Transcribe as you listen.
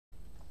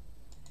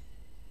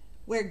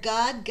Where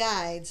God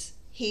guides,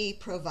 he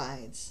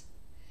provides.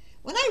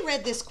 When I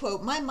read this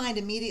quote, my mind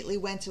immediately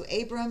went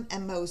to Abram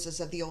and Moses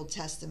of the Old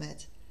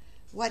Testament.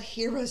 What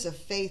heroes of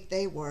faith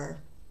they were.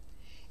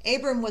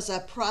 Abram was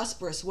a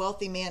prosperous,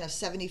 wealthy man of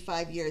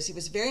 75 years. He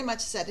was very much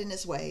set in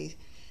his way,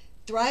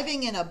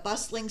 thriving in a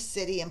bustling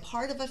city and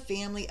part of a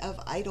family of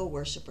idol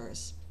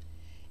worshippers.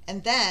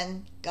 And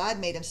then God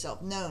made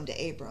himself known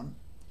to Abram.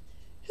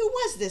 Who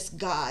was this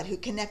God who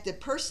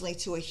connected personally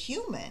to a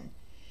human?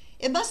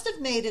 It must have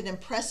made an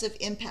impressive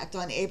impact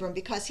on Abram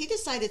because he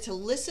decided to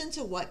listen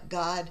to what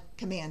God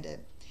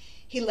commanded.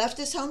 He left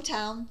his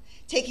hometown,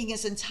 taking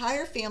his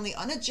entire family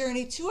on a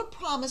journey to a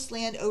promised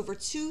land over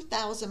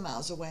 2,000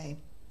 miles away.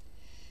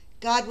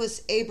 God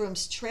was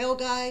Abram's trail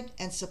guide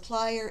and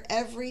supplier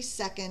every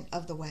second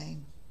of the way.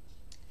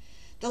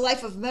 The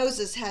life of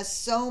Moses has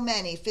so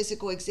many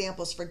physical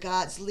examples for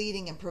God's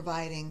leading and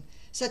providing,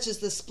 such as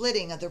the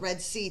splitting of the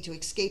Red Sea to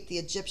escape the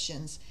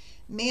Egyptians,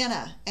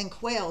 manna and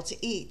quail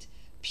to eat,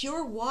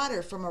 pure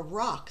water from a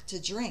rock to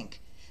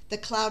drink, the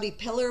cloudy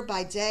pillar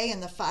by day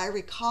and the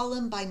fiery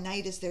column by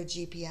night as their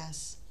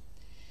GPS.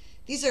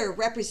 These are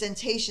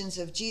representations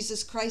of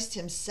Jesus Christ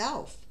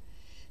himself.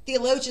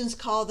 Theologians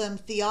call them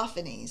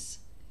theophanies,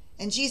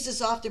 and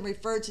Jesus often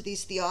referred to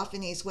these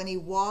theophanies when he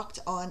walked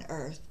on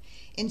earth.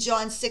 In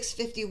John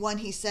 6:51,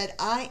 he said,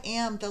 I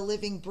am the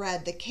living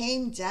bread that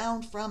came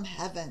down from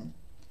heaven.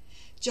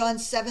 John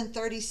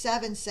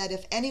 7:37 said,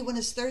 if anyone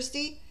is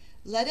thirsty,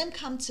 let him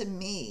come to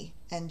me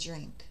and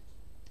drink.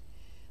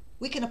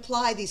 We can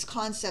apply these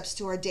concepts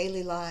to our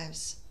daily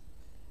lives.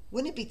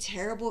 Wouldn't it be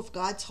terrible if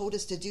God told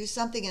us to do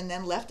something and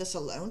then left us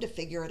alone to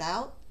figure it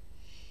out?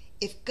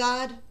 If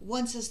God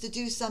wants us to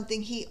do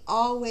something, he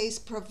always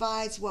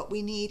provides what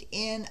we need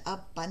in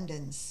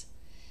abundance.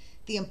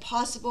 The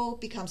impossible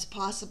becomes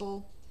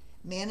possible,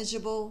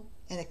 manageable,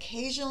 and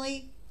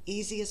occasionally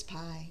easy as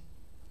pie.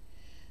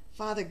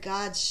 Father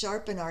God,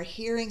 sharpen our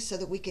hearing so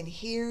that we can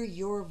hear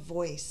your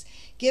voice.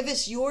 Give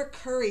us your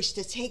courage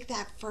to take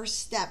that first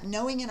step,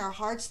 knowing in our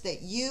hearts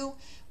that you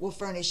will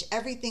furnish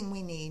everything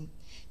we need,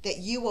 that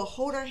you will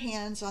hold our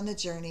hands on the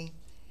journey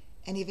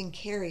and even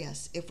carry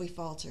us if we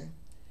falter.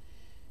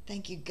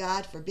 Thank you,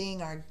 God, for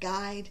being our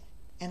guide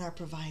and our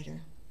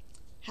provider.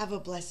 Have a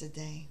blessed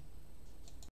day.